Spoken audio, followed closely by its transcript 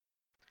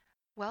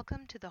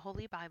Welcome to the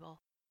Holy Bible,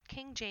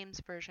 King James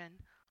Version,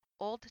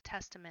 Old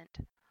Testament,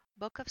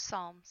 Book of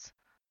Psalms,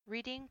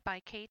 reading by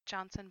Kate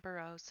Johnson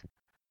Burroughs.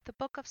 The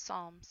Book of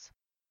Psalms,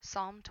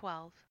 Psalm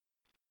 12.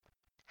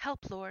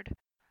 Help, Lord,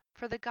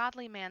 for the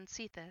godly man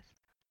ceaseth,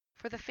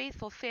 for the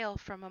faithful fail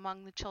from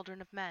among the children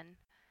of men.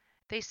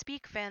 They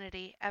speak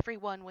vanity, every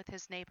one with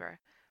his neighbor.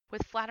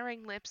 With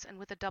flattering lips and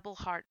with a double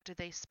heart do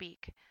they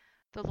speak.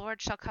 The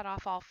Lord shall cut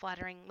off all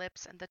flattering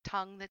lips and the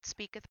tongue that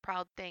speaketh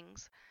proud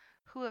things.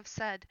 Who have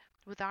said,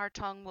 with our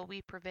tongue will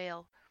we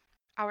prevail?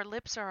 Our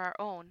lips are our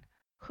own.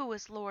 Who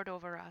is Lord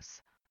over us?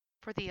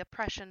 For the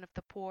oppression of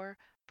the poor,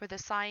 for the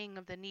sighing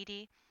of the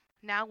needy,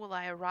 now will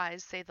I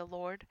arise, say the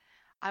Lord.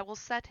 I will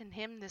set in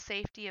him the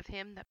safety of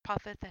him that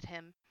puffeth at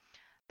him.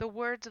 The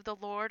words of the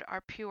Lord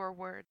are pure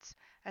words,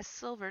 as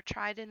silver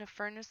tried in a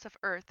furnace of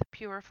earth,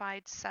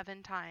 purified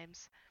 7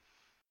 times.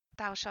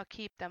 Thou shalt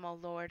keep them, O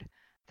Lord.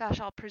 Thou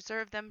shalt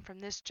preserve them from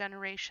this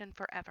generation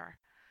forever.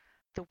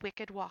 The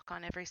wicked walk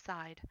on every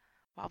side,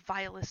 while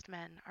vilest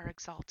men are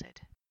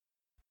exalted.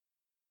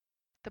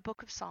 The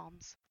Book of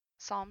Psalms,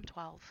 Psalm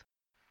 12.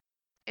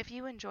 If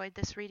you enjoyed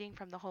this reading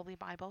from the Holy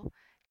Bible,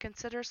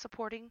 consider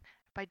supporting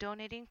by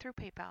donating through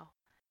PayPal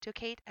to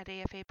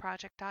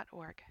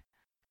kate@afaproject.org.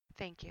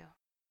 Thank you.